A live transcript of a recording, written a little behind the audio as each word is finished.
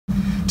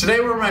Today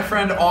we're at my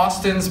friend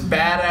Austin's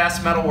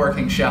badass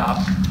metalworking shop.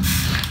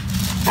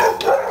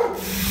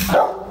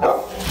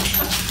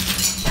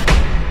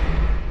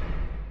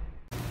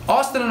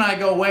 Austin and I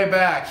go way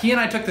back. He and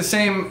I took the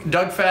same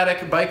Doug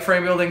Faddick bike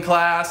frame building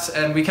class,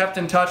 and we kept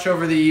in touch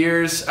over the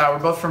years. We're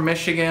both from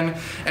Michigan,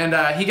 and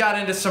he got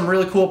into some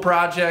really cool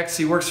projects.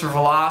 He works for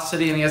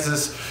Velocity, and he has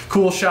this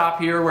cool shop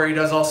here where he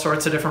does all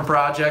sorts of different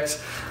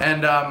projects.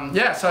 And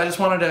yeah, so I just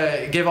wanted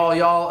to give all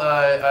y'all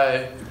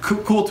a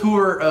cool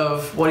tour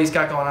of what he's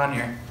got going on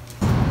here.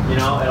 You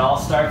know, it all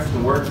starts with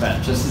the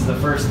workbench. This is the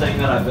first thing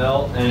that I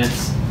built, and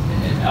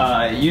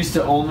it used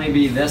to only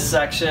be this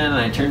section, and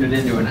I turned it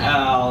into an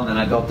L, and then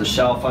I built the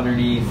shelf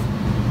underneath.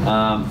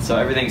 So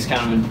everything's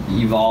kind of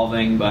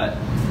evolving, but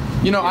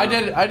you know, I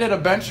did a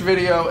bench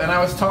video, and I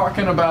was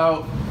talking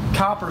about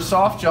copper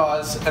soft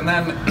jaws, and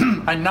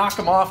then I knock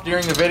them off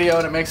during the video,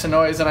 and it makes a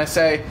noise, and I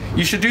say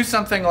you should do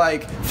something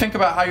like think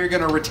about how you're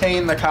going to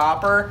retain the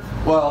copper.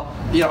 Well,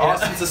 you know,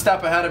 Austin's a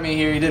step ahead of me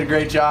here. He did a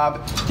great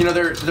job. You know,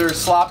 they're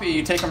sloppy.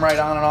 You take them right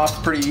on and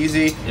off pretty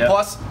easy. Yep.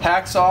 Plus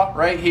hacksaw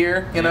right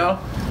here. You know,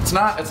 it's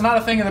not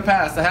a thing in the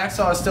past. The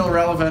hacksaw is still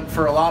relevant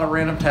for a lot of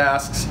random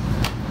tasks.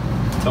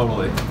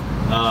 Totally.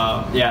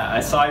 Yeah, I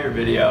saw your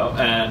video,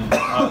 and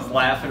I was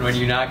laughing when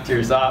you knocked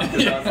yours off,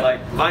 because I was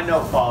like, mine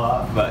don't fall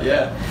off, but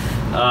yeah.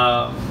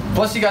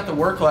 Plus you got the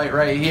work light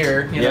right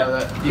here, you know,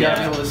 that you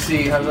gotta be able to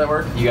see. How does that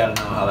work? You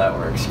gotta know how that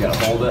works. You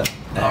gotta hold it.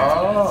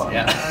 Oh,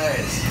 yeah.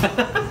 Nice.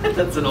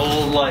 That's an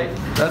old light.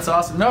 That's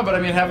awesome. No, but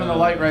I mean, having the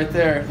light right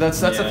there, that's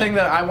the thing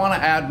that I want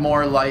to add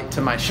more light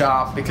to my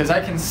shop, because I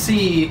can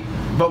see,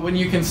 but when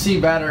you can see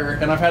better,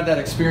 and I've had that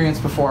experience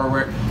before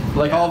where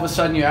like all of a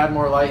sudden you add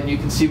more light and you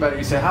can see better,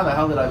 you say, how the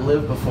hell did I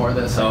live before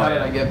this? Like, how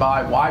did I get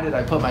by? Why did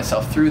I put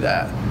myself through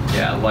that?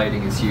 Yeah,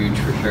 lighting is huge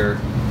for sure.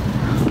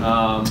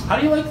 How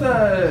do you like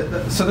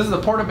so this is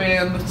the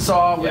Portaband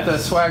saw with the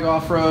Swag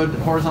Off-Road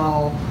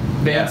horizontal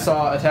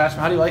bandsaw attachment.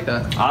 How do you like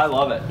that? I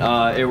love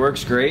it. It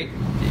works great.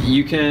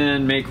 You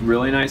can make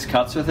really nice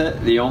cuts with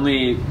it. The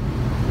only,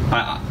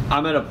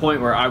 I'm at a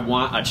point where I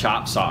want a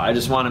chop saw. I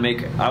just want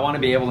to I want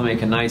to be able to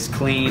make a nice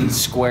clean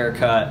square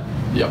cut.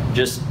 Yep.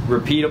 Just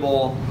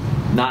repeatable,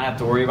 not have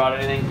to worry about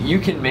anything. You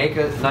can make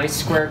a nice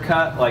square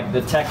cut. Like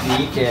the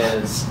technique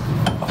is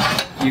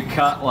you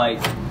cut like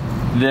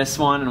this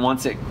one, and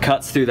once it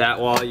cuts through that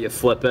wall, you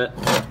flip it.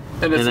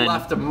 And it's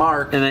left a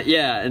mark. And then,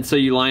 and so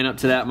you line up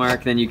to that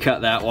mark, then you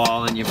cut that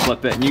wall, and you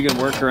flip it, and you can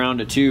work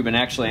around a tube and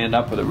actually end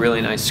up with a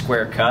really nice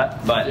square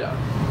cut. But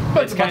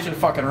it's kind of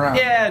fucking around.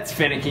 Yeah, it's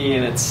finicky,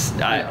 and it's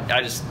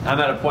I'm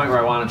at a point where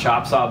I want a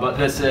chop saw, but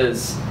this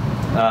is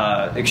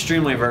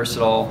extremely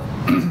versatile.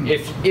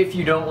 If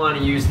you don't want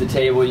to use the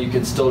table, you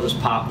can still just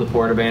pop the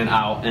Portaband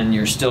out, and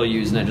you're still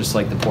using it just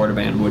like the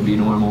Portaband would be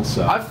normal.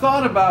 So I've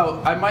thought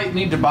about, I might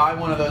need to buy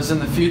one of those in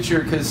the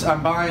future, because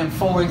I'm buying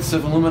full lengths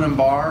of aluminum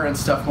bar and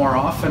stuff more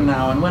often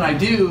now, and when I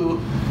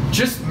do,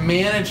 just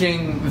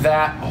managing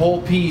that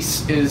whole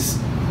piece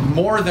is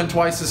more than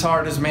twice as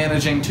hard as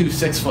managing two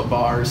 6-foot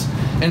bars.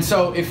 And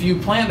so if you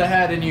planned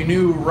ahead and you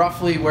knew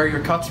roughly where your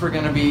cuts were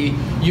going to be,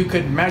 you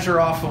could measure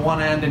off of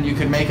one end and you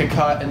could make a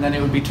cut, and then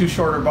it would be 2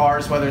 shorter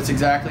bars, whether it's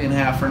exactly in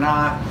half or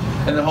not.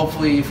 And then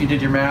hopefully, if you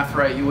did your math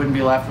right, you wouldn't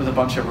be left with a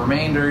bunch of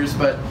remainders.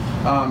 But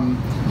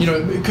you know,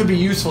 it could be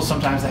useful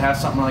sometimes to have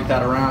something like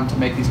that around to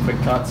make these quick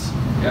cuts.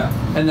 Yeah.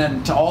 And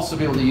then to also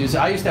be able to use it.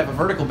 I used to have a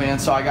vertical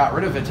band, so I got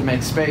rid of it to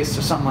make space,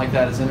 so something like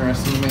that is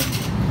interesting to me.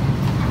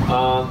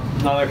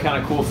 Another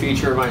kind of cool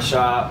feature of my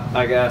shop,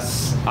 I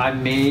guess, I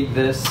made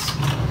this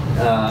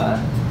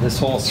this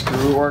whole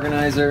screw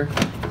organizer.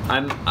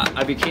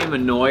 I became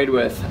annoyed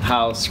with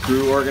how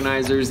screw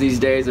organizers these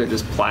days are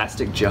just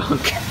plastic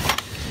junk.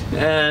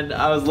 And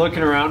I was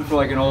looking around for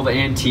like an old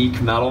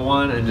antique metal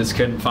one and just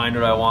couldn't find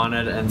what I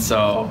wanted, and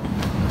so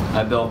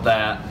I built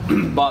that.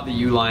 Bought the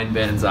U-line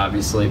bins,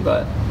 obviously,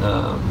 but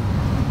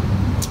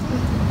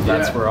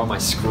that's where all my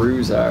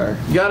screws are.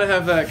 You gotta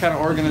have that kind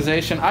of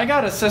organization. I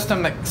got a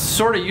system that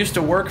sort of used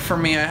to work for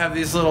me. I have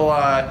these little,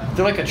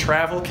 they're like a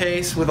travel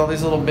case with all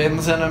these little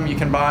bins in them. You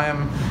can buy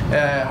them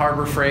at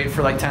Harbor Freight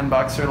for like 10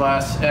 bucks or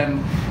less.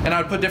 And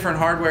I would put different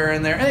hardware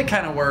in there, and it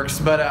kind of works,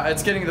 but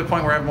it's getting to the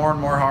point where I have more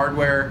and more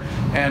hardware,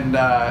 and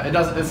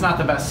it's not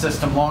the best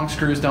system. Long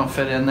screws don't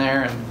fit in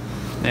there, and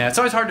yeah, it's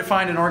always hard to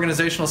find an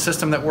organizational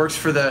system that works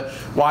for the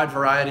wide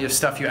variety of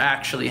stuff you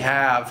actually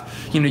have.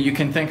 You know, you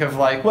can think of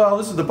like, well,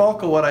 this is the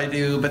bulk of what I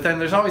do, but then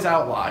there's always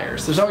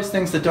outliers. There's always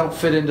things that don't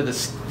fit into the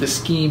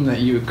scheme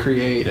that you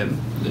create, and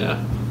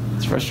yeah,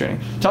 it's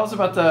frustrating. Tell us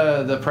about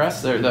the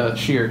press there, the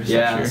shear.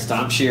 Yeah,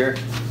 stomp shear.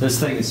 This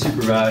thing is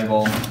super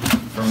valuable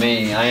for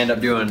me. I end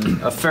up doing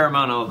a fair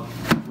amount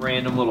of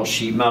random little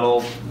sheet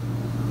metal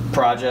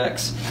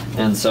projects,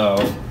 and so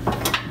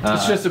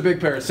it's just a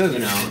big pair of scissors. You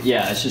know,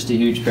 yeah, it's just a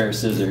huge pair of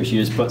scissors.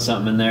 You just put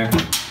something in there.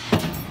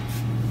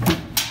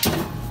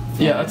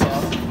 Yeah, that's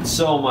awesome.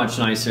 So much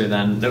nicer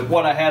than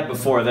what I had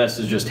before. This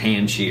is just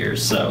hand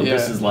shears, so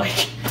this is like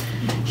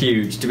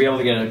huge. To be able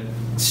to get a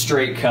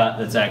straight cut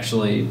that's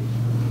actually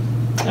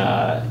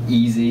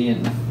easy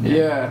and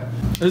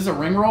This is a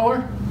ring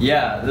roller?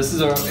 Yeah, this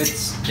is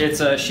it's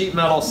a sheet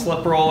metal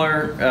slip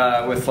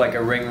roller with like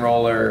a ring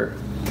roller.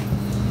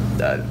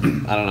 I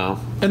don't know.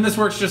 And this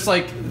works just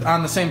like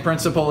on the same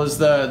principle as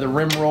the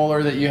rim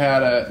roller that you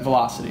had at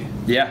Velocity.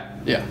 Yeah.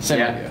 Yeah,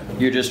 same idea.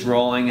 You're just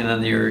rolling, and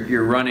then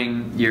you're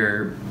running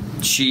your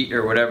sheet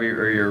or whatever,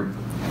 or your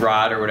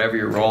rod or whatever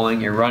you're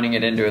rolling. You're running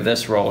it into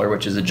this roller,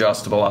 which is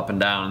adjustable up and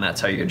down, and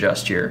that's how you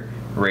adjust your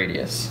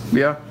radius.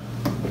 Yeah.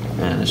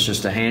 And it's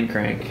just a hand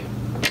crank.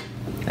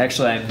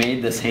 Actually, I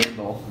made this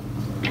handle.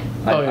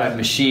 I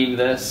machined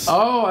this.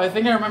 Oh, I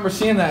think I remember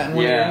seeing that in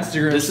one of your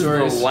Instagram this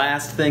stories. This is the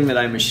last thing that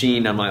I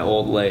machined on my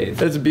old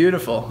lathe. It's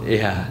beautiful.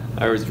 Yeah,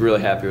 I was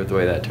really happy with the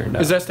way that turned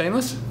out. Is that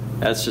stainless?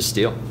 That's just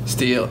steel.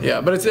 Steel,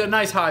 yeah, but it's a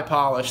nice high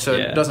polish, so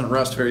it doesn't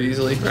rust very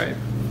easily. Right.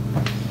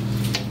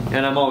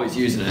 And I'm always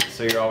using it,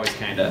 so you're always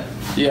kind of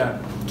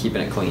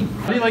keeping it clean.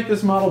 How do you like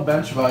this model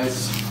bench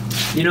vise?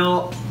 You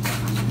know,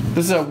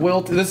 this is a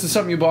Wilt. This is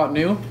something you bought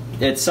new?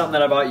 It's something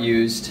that I bought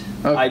used.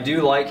 Okay. I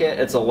do like it.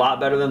 It's a lot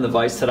better than the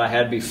vise that I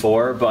had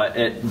before, but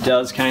it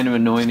does kind of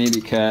annoy me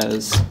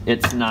because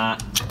it's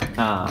not.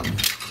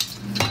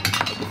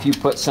 If you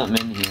put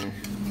something in here,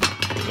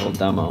 a little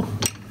demo.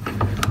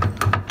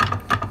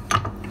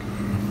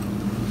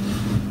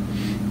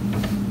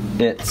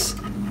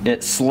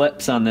 It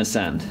slips on this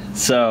end.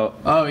 So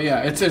oh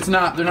yeah, it's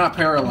not, they're not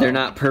parallel. They're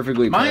not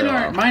perfectly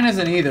parallel. Mine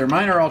isn't either.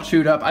 Mine are all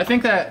chewed up. I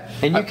think that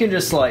and you can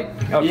just like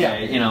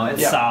you know,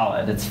 it's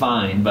solid, it's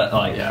fine, but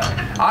like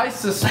I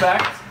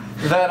suspect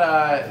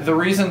that the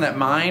reason that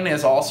mine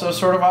is also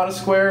sort of out of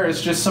square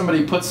is just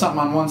somebody put something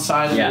on one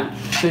side and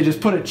they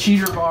just put a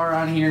cheater bar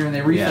on here and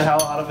they reef the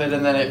hell out of it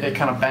and then it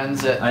kind of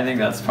bends it. I think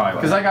that's probably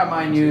what because I got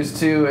mine used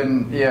too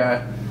and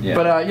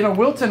but you know,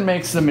 Wilton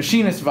makes the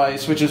machinist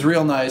vise, which is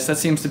real nice. That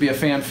seems to be a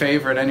fan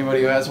favorite.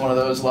 Anybody who has one of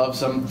those loves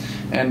them.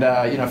 And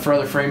you know, for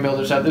other frame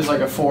builders, there's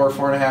like a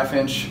 4.5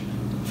 inch,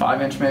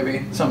 5 inch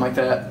maybe, something like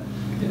that.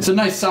 Yeah. It's a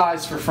nice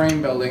size for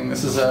frame building.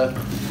 This is a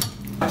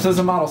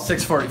model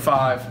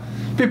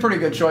 645. Be a pretty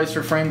good choice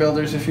for frame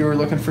builders if you were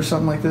looking for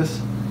something like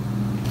this.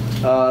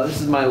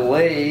 This is my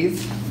lathe.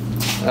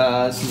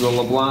 This is a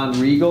LeBlanc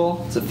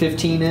Regal. It's a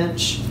 15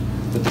 inch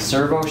with the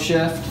servo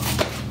shift.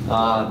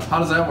 How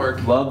does that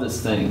work? Love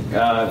this thing.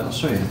 I'll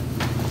show you.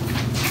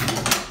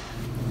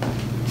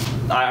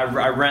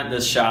 I rent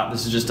this shop.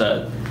 This is just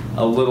a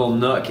little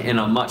nook in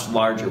a much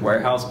larger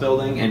warehouse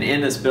building, and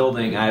in this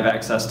building I have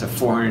access to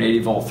 480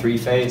 volt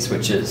 3-phase,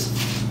 which is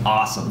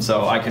awesome.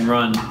 So I can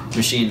run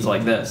machines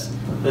like this.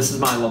 This is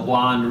my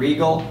LeBlanc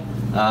Regal.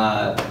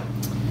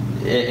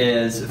 It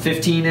is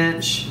 15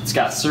 inch. It's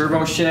got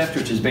servo shift,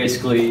 which is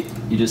basically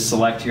you just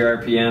select your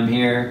RPM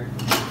here.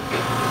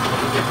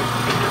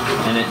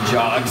 And it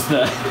jogs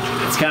the,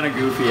 it's kind of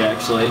goofy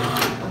actually,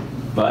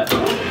 but.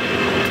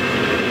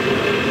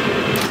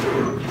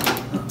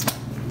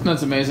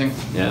 That's amazing.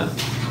 Yeah.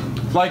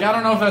 Like, I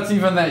don't know if that's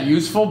even that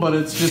useful, but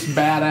it's just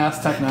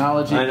badass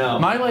technology. I know.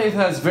 My lathe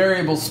has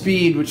variable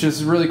speed, which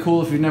is really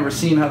cool if you've never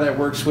seen how that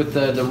works with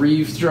the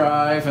Reeves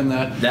drive and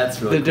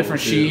the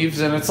different sheaves.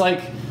 And it's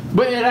like,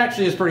 but it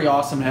actually is pretty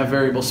awesome to have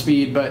variable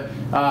speed, but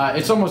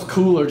it's almost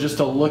cooler just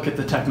to look at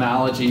the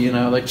technology, you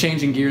know, like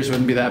changing gears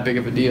wouldn't be that big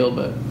of a deal,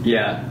 but.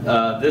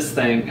 Yeah, this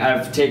thing,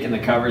 I've taken the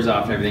covers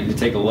off and everything to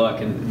take a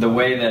look, and the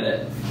way that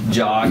it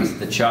jogs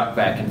the chuck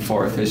back and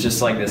forth is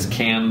just like this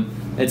cam.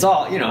 It's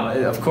all, you know,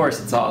 of course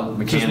it's all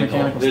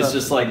mechanical. There's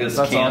just like this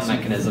cam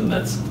mechanism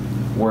that's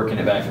working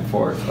it back and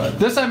forth. But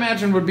this, I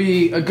imagine, would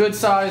be a good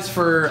size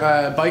for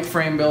bike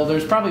frame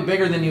builders, probably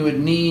bigger than you would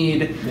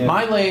need. Yeah.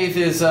 My lathe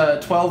is a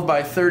 12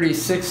 by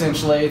 36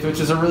 inch lathe, which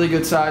is a really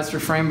good size for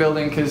frame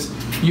building because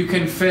you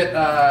can fit,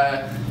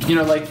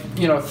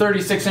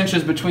 36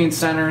 inches between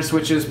centers,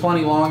 which is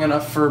plenty long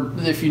enough for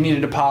if you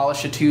needed to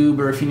polish a tube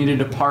or if you needed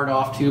to part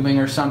off tubing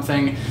or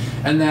something.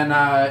 And then,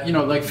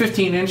 like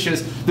 15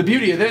 inches. The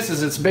beauty of this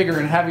is it's bigger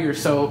and heavier,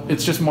 so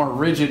it's just more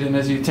rigid, and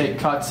as you take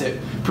cuts,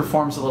 it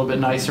performs a little bit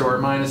nicer, where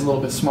mine is a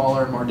little bit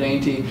smaller and more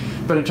dainty.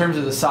 But in terms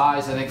of the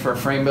size, I think for a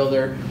frame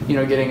builder,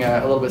 getting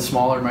a little bit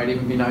smaller might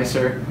even be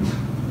nicer,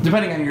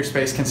 depending on your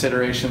space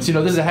considerations.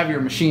 This is a heavier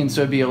machine,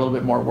 so it'd be a little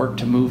bit more work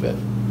to move it.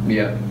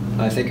 Yeah,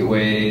 I think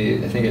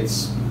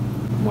it's,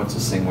 what's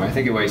this thing weigh? I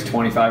think it weighs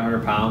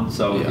 2,500 pounds,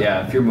 so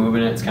yeah, if you're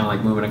moving it, it's kind of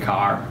like moving a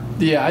car.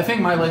 Yeah, I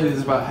think my lathe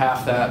is about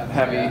half that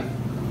heavy. Yeah.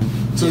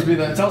 So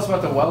tell us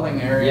about the welding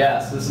area.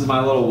 Yes, this is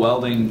my little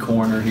welding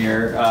corner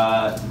here.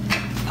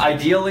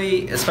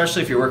 Ideally,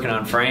 especially if you're working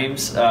on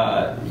frames,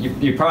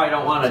 you probably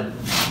don't want to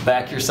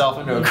back yourself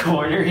into a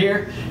corner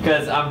here,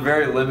 because I'm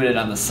very limited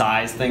on the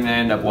size thing that I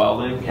end up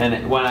welding.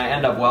 And when I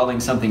end up welding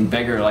something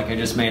bigger, like I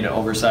just made an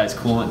oversized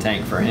coolant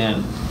tank for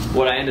him,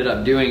 what I ended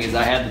up doing is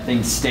I had the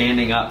thing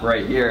standing up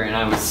right here, and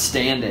I was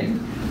standing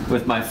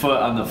with my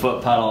foot on the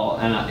foot pedal,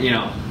 and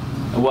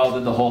I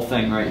welded the whole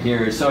thing right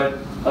here. So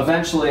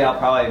eventually I'll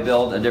probably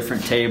build a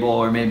different table,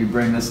 or maybe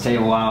bring this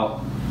table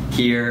out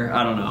here.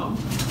 I don't know.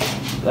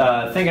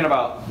 Thinking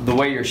about the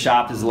way your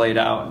shop is laid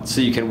out so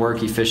you can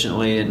work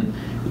efficiently and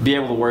be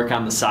able to work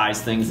on the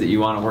size things that you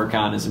want to work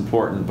on is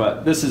important.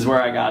 But this is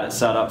where I got it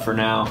set up for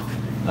now.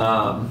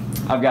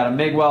 I've got a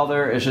MIG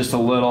welder. It's just a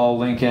little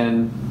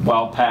Lincoln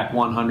Weld Pack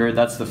 100.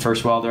 That's the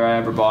first welder I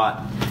ever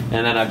bought.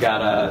 And then I've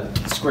got a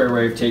Square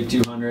Wave TIG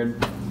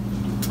 200.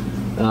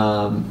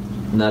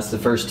 And that's the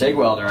first TIG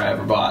welder I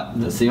ever bought.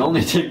 And that's the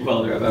only TIG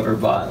welder I've ever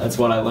bought. That's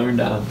what I learned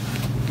on.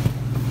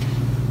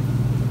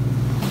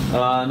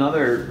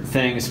 Another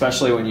thing,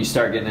 especially when you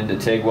start getting into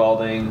TIG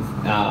welding,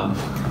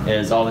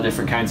 is all the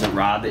different kinds of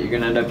rod that you're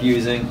going to end up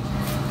using.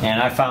 And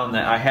I found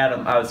that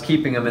I was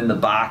keeping them in the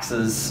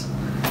boxes,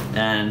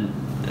 and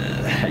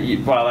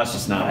well, that's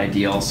just not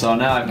ideal. So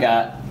now I've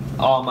got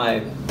all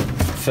my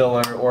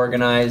filler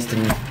organized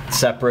and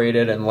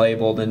separated and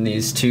labeled in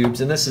these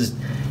tubes, and this is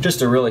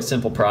just a really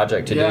simple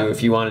project to do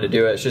if you wanted to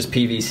do it. It's just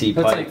PVC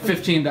pipe. That's like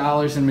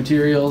 $15 in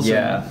materials.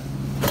 Yeah.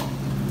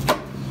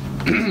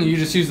 You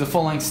just use the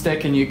full-length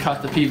stick and you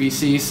cut the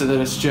PVC so that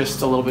it's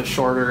just a little bit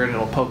shorter and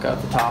it'll poke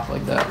out the top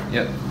like that.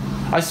 Yep.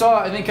 I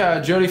think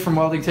Jody from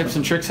Welding Tips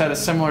and Tricks had a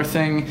similar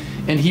thing,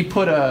 and he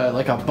put a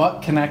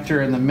butt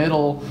connector in the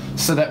middle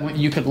so that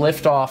you could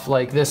lift off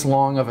like this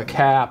long of a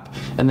cap,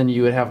 and then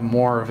you would have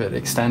more of it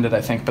extended,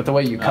 I think. But the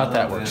way you cut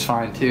that works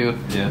fine too.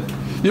 Yeah.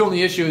 The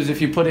only issue is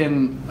if you put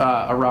in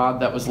a rod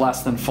that was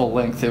less than full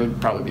length, it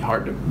would probably be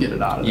hard to get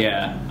it out of there.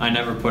 Yeah, I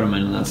never put them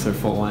in unless they're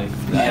full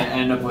length. I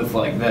end up with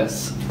like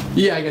this.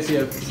 Yeah, I guess you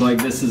have. So like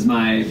this is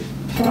my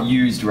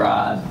used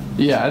rod.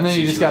 Yeah, and then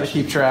you just got to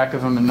keep track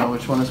of them and know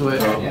which one is which.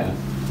 Yeah.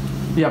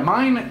 Yeah,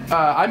 mine,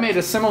 I made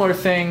a similar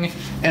thing,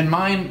 and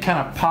mine kind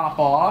of pop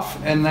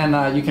off, and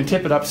then you can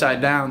tip it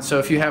upside down. So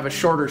if you have a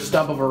shorter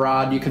stub of a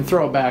rod, you can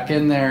throw it back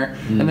in there,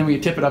 and then when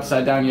you tip it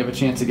upside down, you have a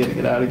chance of getting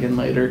it out again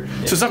later.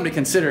 Yeah. So something to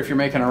consider if you're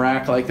making a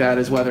rack like that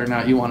is whether or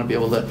not you want to be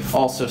able to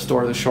also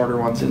store the shorter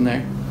ones in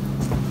there.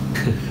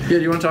 Yeah,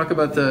 do you want to talk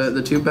about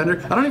the tube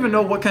bender? I don't even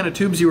know what kind of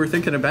tubes you were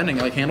thinking of bending,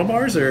 like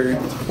handlebars or?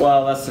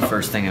 Well, that's the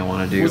first thing I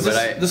want to do.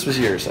 This was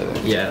yours, I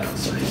think. Yeah.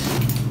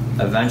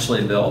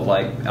 Eventually build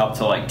like up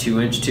to like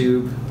 2-inch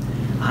tube.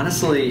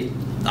 Honestly,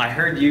 I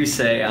heard you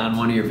say on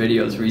one of your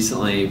videos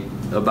recently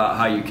about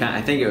how you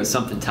I think it was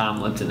something Tom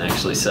Lipton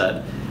actually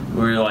said,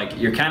 where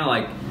you're kind of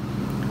like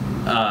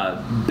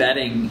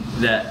betting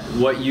that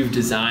what you've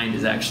designed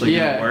is actually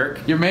going to work.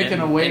 You're making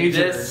a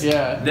wager.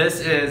 This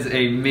is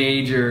a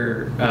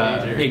major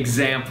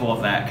example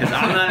of that, because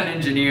I'm not an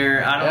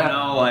engineer. I don't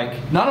know,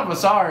 like, none of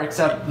us are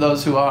except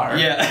those who are.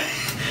 Yeah.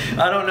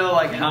 I don't know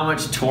like how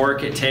much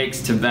torque it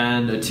takes to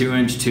bend a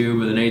 2-inch tube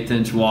with an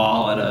 1/8-inch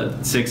wall at a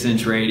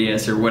 6-inch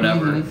radius or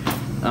whatever.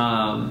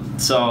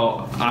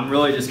 So I'm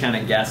really just kind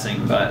of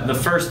guessing. But the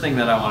first thing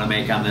that I want to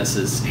make on this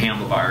is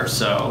handlebars.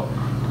 So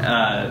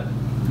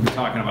we're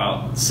talking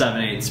about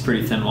 7/8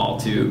 pretty thin wall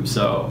tube.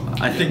 So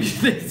I think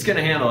it's going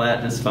to handle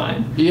that just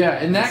fine.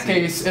 Yeah, in that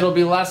case, it'll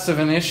be less of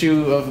an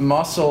issue of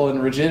muscle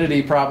and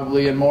rigidity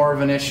probably, and more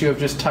of an issue of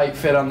just tight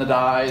fit on the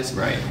dies.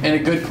 Right. And a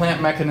good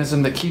clamp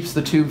mechanism that keeps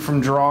the tube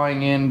from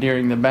drawing in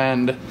during the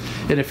bend.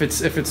 And if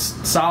it's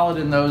solid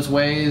in those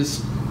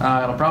ways,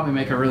 it'll probably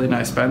make a really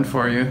nice bend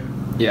for you.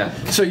 Yeah.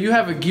 So you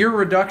have a gear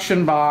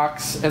reduction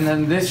box, and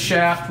then this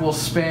shaft will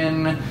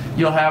spin.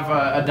 You'll have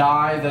a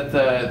die that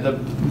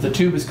the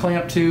tube is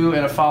clamped to,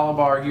 and a follow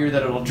bar here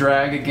that it'll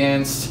drag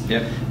against.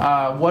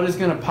 Yep. What is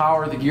going to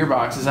power the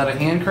gearbox? Is that a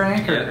hand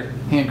crank or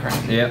hand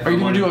crank? Yeah. Are you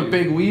going to do a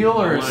big wheel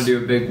or? I want to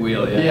do a big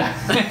wheel. Yeah.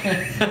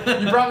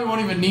 You probably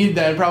won't even need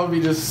that. It'd probably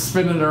be just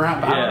spinning it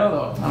around. I don't know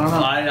though. I don't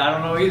know. I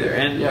don't know either.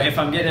 And if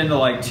I'm getting into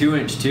like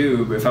 2-inch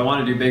tube, if I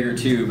want to do bigger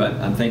tube,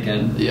 I'm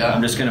thinking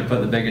I'm just going to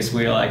put the biggest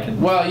wheel I can.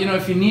 Well, you know,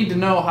 if you need to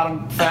know how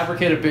to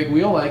fabricate a big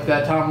wheel like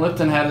that, Tom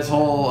Lipton had his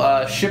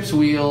whole ship's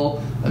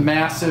wheel,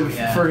 massive,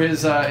 for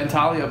his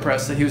intaglio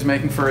press that he was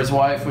making for his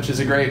wife, which is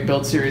a great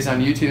build series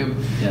on YouTube.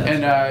 Yeah,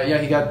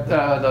 and he got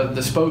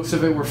the spokes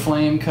of it were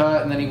flame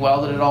cut, and then he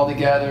welded it all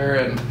together,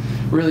 and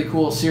really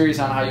cool series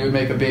on how you would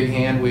make a big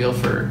hand wheel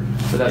for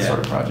that sort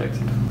of project.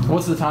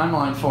 What's the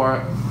timeline for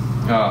it?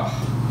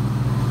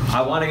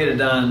 I want to get it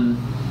done.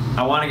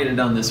 I want to get it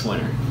done this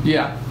winter.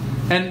 Yeah.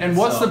 And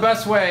what's the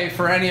best way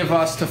for any of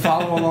us to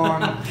follow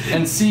along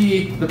and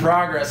see the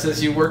progress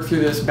as you work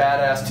through this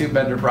badass tube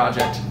bender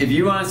project? If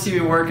you want to see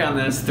me work on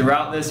this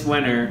throughout this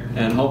winter,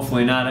 and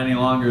hopefully not any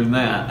longer than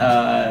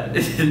that,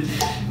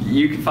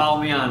 you can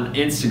follow me on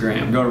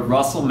Instagram. Go to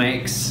Russell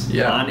Makes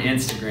on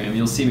Instagram.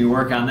 You'll see me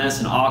work on this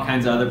and all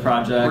kinds of other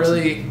projects.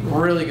 Really,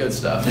 really good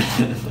stuff.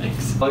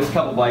 Thanks. There's a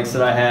couple bikes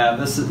that I have.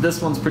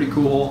 This one's pretty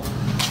cool.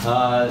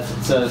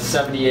 It's a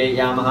 78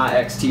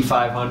 Yamaha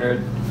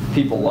XT500.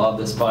 People love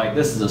this bike.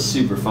 This is a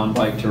super fun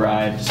bike to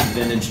ride. Just a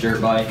vintage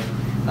dirt bike.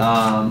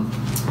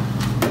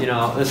 You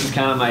know, this is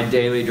kind of my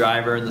daily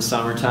driver in the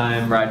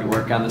summertime. Ride to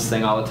work on this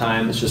thing all the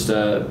time. It's just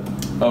a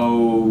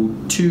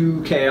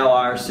 02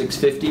 KLR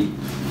 650.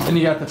 And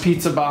you got the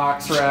pizza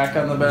box rack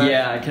on the back.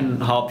 Yeah, I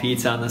can haul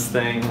pizza on this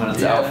thing when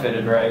it's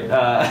outfitted right.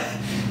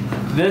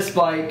 This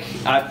bike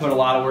I put a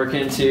lot of work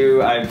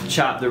into. I've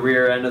chopped the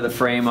rear end of the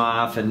frame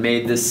off and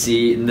made this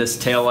seat, and this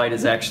tail light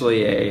is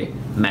actually a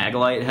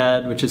Maglite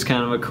head, which is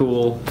kind of a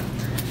cool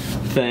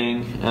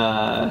thing.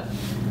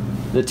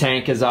 The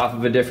tank is off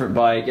of a different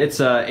bike. It's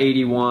a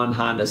 81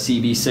 Honda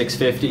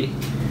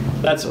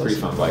CB650. That's a pretty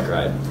fun bike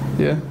ride.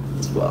 Yeah.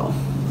 as well.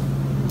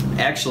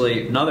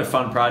 Actually, another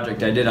fun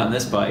project I did on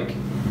this bike,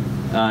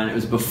 and it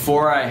was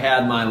before I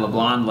had my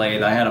LeBlanc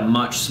lathe. I had a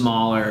much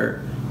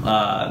smaller,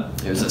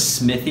 it was a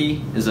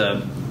Smithy,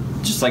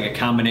 just like a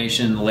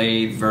combination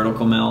lathe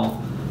vertical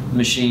mill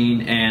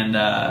machine, and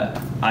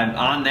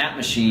on that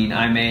machine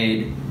I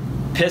made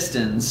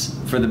pistons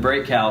for the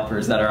brake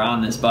calipers that are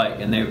on this bike,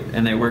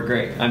 and they work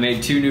great. I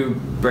made 2 new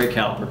brake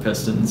caliper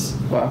pistons.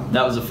 Wow.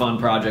 That was a fun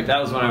project. That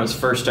was when I was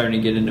first starting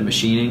to get into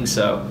machining,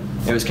 so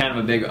it was kind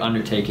of a big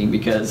undertaking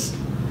because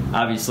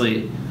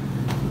obviously,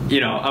 you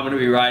know, I'm going to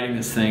be riding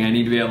this thing. I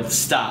need to be able to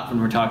stop when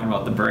we're talking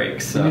about the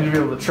brakes. So. You need to be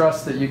able to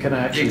trust that you can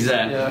actually.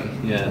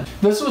 Exactly. Yeah.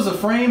 This was a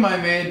frame I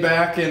made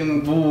back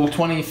in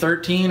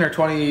 2013 or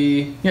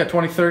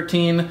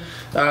 2013.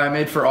 I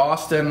made for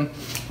Austin.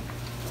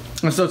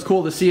 And so it's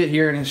cool to see it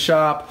here in his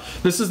shop.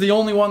 This is the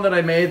only one that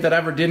I made that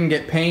ever didn't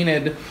get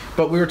painted,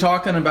 but we were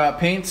talking about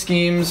paint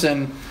schemes,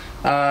 and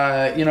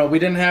you know, we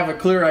didn't have a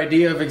clear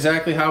idea of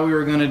exactly how we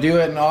were going to do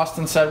it, and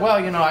Austin said,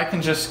 well, you know, I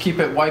can just keep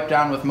it wiped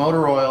down with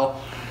motor oil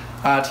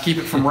to keep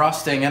it from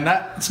rusting. And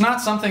it's not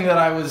something that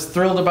I was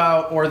thrilled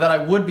about, or that I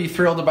would be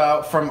thrilled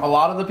about from a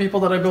lot of the people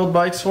that I build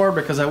bikes for,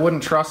 because I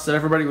wouldn't trust that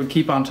everybody would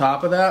keep on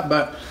top of that.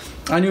 But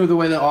I knew the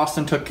way that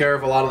Austin took care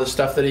of a lot of the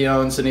stuff that he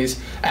owns, and he's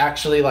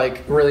actually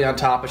like really on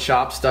top of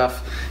shop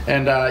stuff.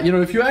 And you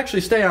know, if you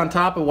actually stay on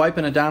top of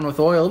wiping it down with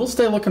oil, it'll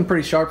stay looking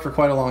pretty sharp for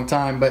quite a long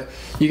time. But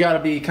you got to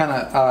be kind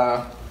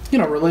of you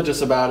know,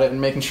 religious about it,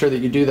 and making sure that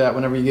you do that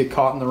whenever you get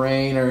caught in the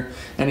rain or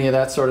any of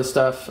that sort of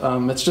stuff.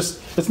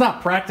 It's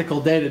not practical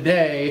day to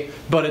day,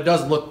 but it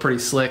does look pretty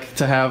slick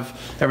to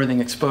have everything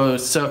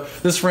exposed. So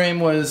this frame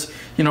was,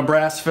 you know,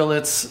 brass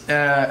fillets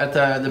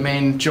at the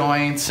main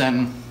joints,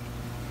 and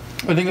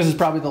I think this is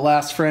probably the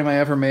last frame I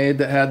ever made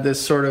that had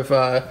this sort of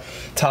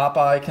top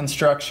eye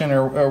construction,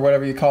 or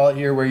whatever you call it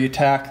here, where you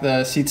tack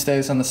the seat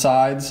stays on the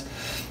sides.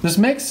 This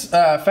makes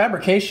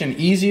fabrication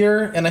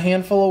easier in a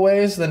handful of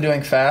ways than doing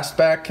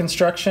fastback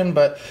construction,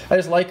 but I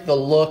just like the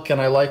look,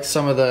 and I like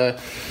some of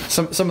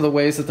the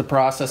ways that the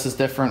process is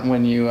different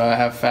when you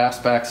have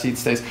fastback seat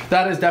stays.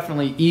 That is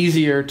definitely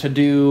easier to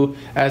do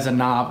as a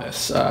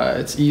novice.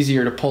 It's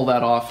easier to pull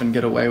that off and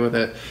get away with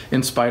it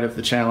in spite of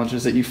the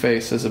challenges that you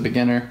face as a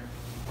beginner.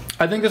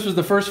 I think this was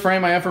the first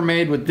frame I ever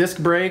made with disc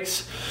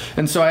brakes,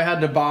 and so I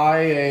had to buy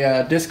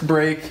a disc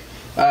brake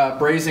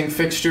brazing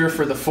fixture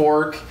for the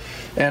fork,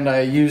 and I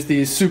used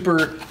these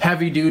super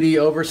heavy-duty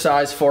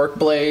oversized fork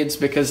blades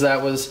because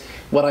that was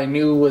what I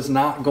knew was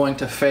not going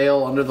to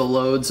fail under the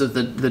loads of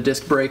the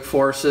disc brake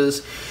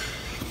forces.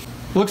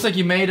 Looks like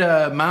you made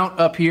a mount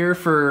up here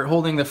for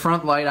holding the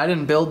front light. I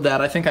didn't build that.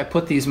 I think I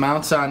put these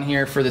mounts on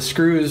here for the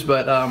screws,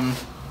 but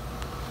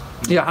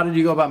yeah, how did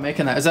you go about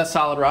making that? Is that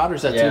solid rod or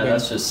is that tubing? Yeah,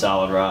 that's just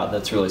solid rod.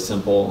 That's really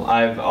simple.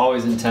 I've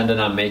always intended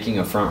on making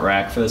a front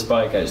rack for this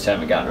bike. I just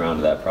haven't gotten around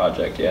to that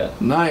project yet.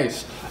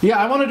 Nice. Yeah,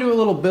 I want to do a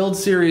little build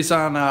series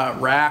on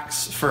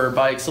racks for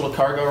bikes, little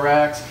cargo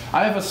racks.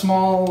 I have a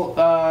small,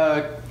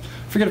 I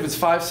forget if it's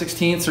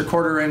 5/16 or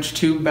 1/4 inch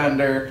tube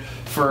bender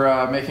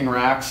for making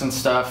racks and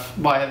stuff.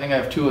 Well, I think I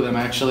have 2 of them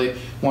actually,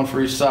 one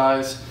for each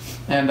size.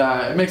 And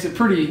it makes it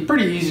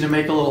pretty easy to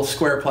make a little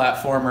square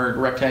platform or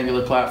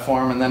rectangular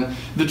platform. And then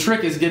the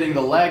trick is getting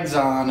the legs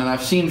on. And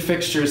I've seen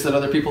fixtures that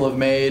other people have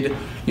made.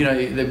 You know,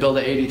 they build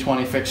an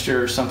 80-20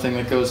 fixture or something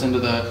that goes into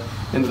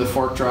the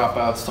fork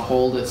dropouts to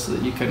hold it, so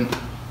that you can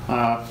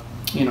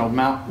you know,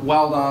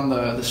 weld on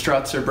the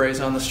struts or braze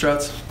on the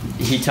struts.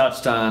 He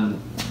touched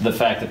on the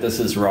fact that this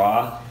is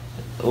raw.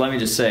 Let me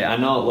just say, I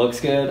know it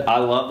looks good. I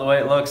love the way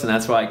it looks, and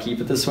that's why I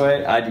keep it this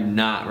way. I do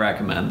not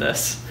recommend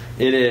this.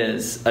 It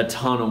is a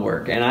ton of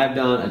work, and I've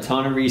done a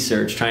ton of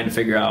research trying to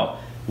figure out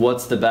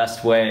what's the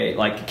best way.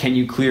 Like, can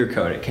you clear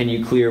coat it? Can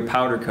you clear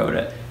powder coat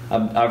it?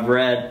 I've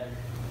read,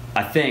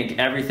 I think,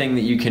 everything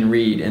that you can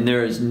read, and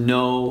there is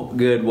no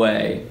good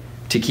way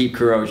to keep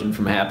corrosion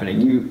from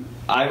happening.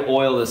 I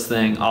oil this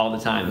thing all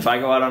the time. If I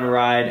go out on a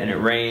ride and it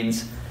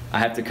rains, I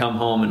have to come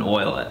home and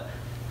oil it.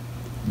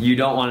 You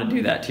don't want to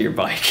do that to your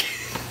bike.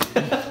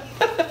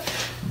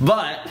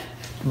 but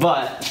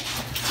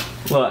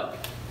look.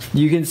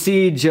 You can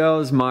see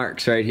Joe's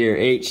marks right here,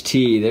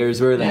 HT.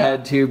 There's where the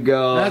head tube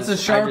goes. That's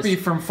a Sharpie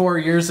from 4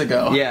 years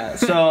ago. Yeah,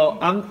 so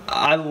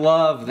I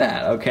love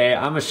that, okay?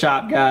 I'm a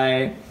shop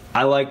guy.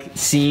 I like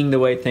seeing the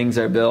way things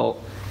are built.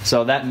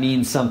 So that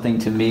means something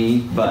to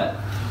me, but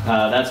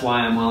that's why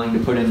I'm willing to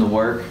put in the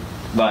work.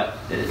 But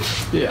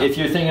if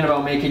you're thinking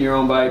about making your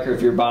own bike, or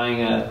if you're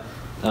buying a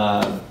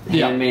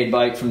handmade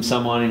bike from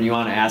someone and you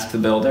want to ask the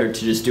builder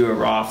to just do a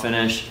raw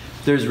finish,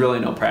 there's really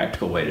no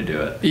practical way to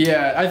do it.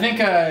 Yeah, I think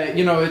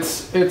you know,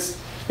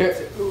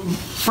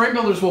 frame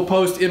builders will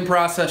post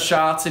in-process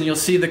shots, and you'll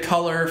see the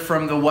color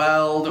from the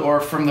weld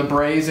or from the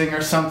brazing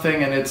or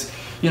something, and it's,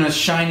 you know, it's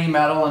shiny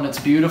metal and it's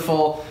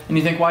beautiful, and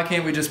you think, why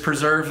can't we just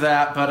preserve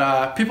that?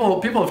 But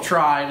people have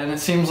tried, and it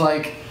seems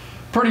like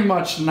pretty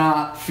much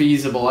not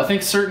feasible. I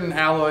think certain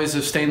alloys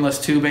of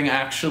stainless tubing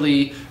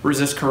actually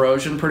resist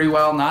corrosion pretty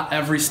well. Not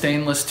every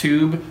stainless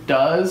tube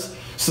does.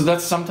 So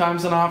that's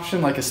sometimes an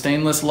option, like a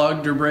stainless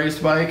lugged or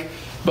brazed bike.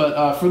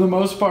 But for the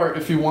most part,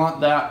 if you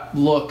want that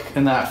look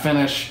and that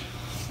finish,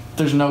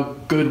 there's no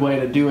good way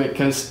to do it,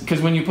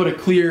 because when you put a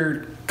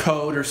clear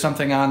coat or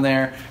something on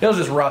there, it'll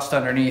just rust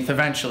underneath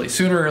eventually,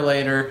 sooner or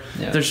later.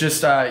 Yeah. There's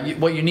just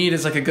what you need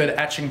is like a good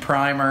etching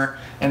primer,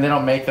 and they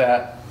don't make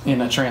that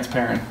in a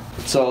transparent.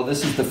 So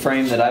this is the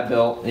frame that I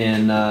built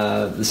in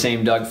the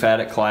same Doug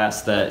Faddick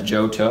class that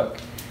Joe took.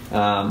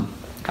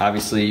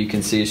 Obviously you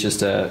can see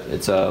it's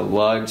a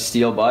lugged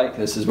steel bike.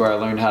 This is where I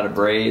learned how to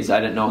braze. I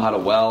didn't know how to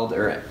weld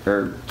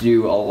or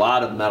do a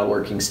lot of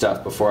metalworking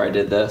stuff before I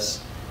did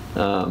this.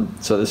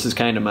 So this is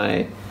kind of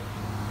my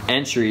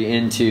entry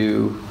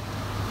into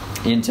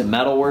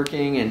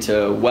metalworking,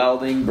 into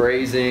welding,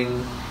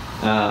 brazing.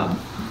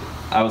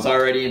 I was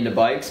already into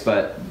bikes,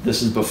 but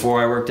this is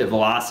before I worked at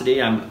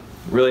Velocity. I'm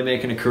really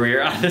making a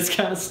career out of this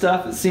kind of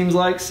stuff, it seems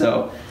like.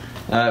 So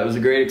it was a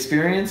great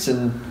experience,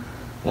 and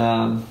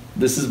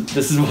this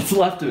is what's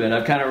left of it.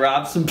 I've kind of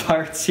robbed some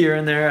parts here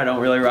and there. I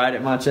don't really ride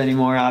it much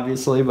anymore,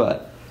 obviously,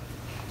 but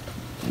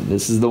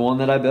this is the one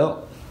that I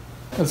built.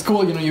 It's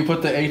cool, you know, you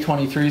put the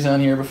A23s on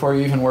here before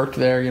you even worked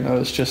there, you know,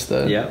 it's just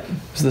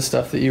it's the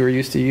stuff that you were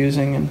used to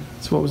using, and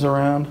it's what was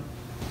around.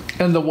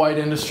 And the White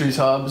Industries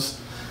hubs,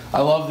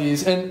 I love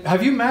these. And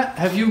have you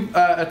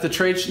at the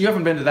trade, you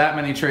haven't been to that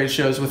many trade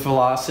shows with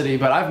Velocity,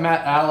 but I've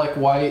met Alec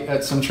White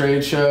at some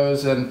trade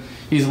shows, and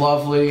he's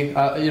lovely. You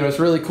know, it's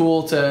really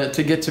cool to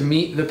get to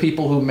meet the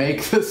people who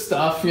make this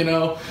stuff, you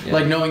know,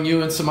 like knowing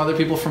you and some other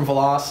people from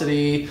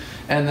Velocity,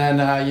 and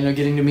then, you know,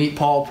 getting to meet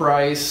Paul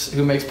Price,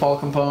 who makes Paul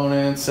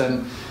components,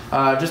 and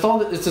just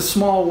it's a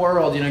small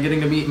world, you know,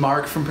 getting to meet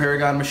Mark from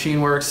Paragon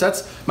Machine Works.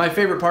 That's my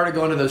favorite part of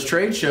going to those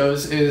trade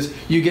shows, is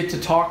you get to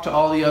talk to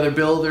all the other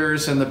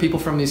builders and the people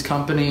from these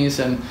companies,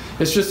 and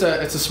it's just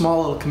it's a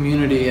small little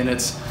community, and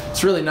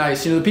it's really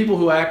nice. You know, the people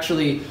who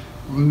actually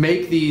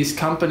make these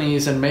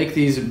companies and make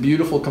these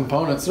beautiful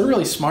components, they're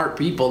really smart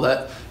people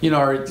that, you know,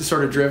 are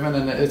sort of driven,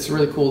 and it's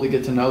really cool to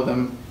get to know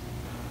them.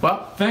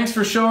 Well, thanks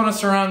for showing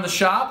us around the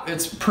shop.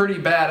 It's pretty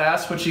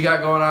badass what you got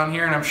going on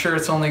here, and I'm sure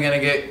it's only going to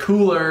get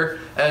cooler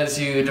as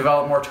you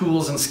develop more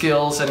tools and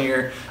skills and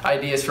your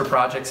ideas for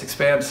projects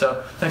expand.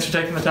 So thanks for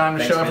taking the time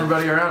to show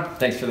everybody around.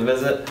 Thanks for the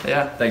visit.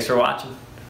 Yeah. Thanks for watching.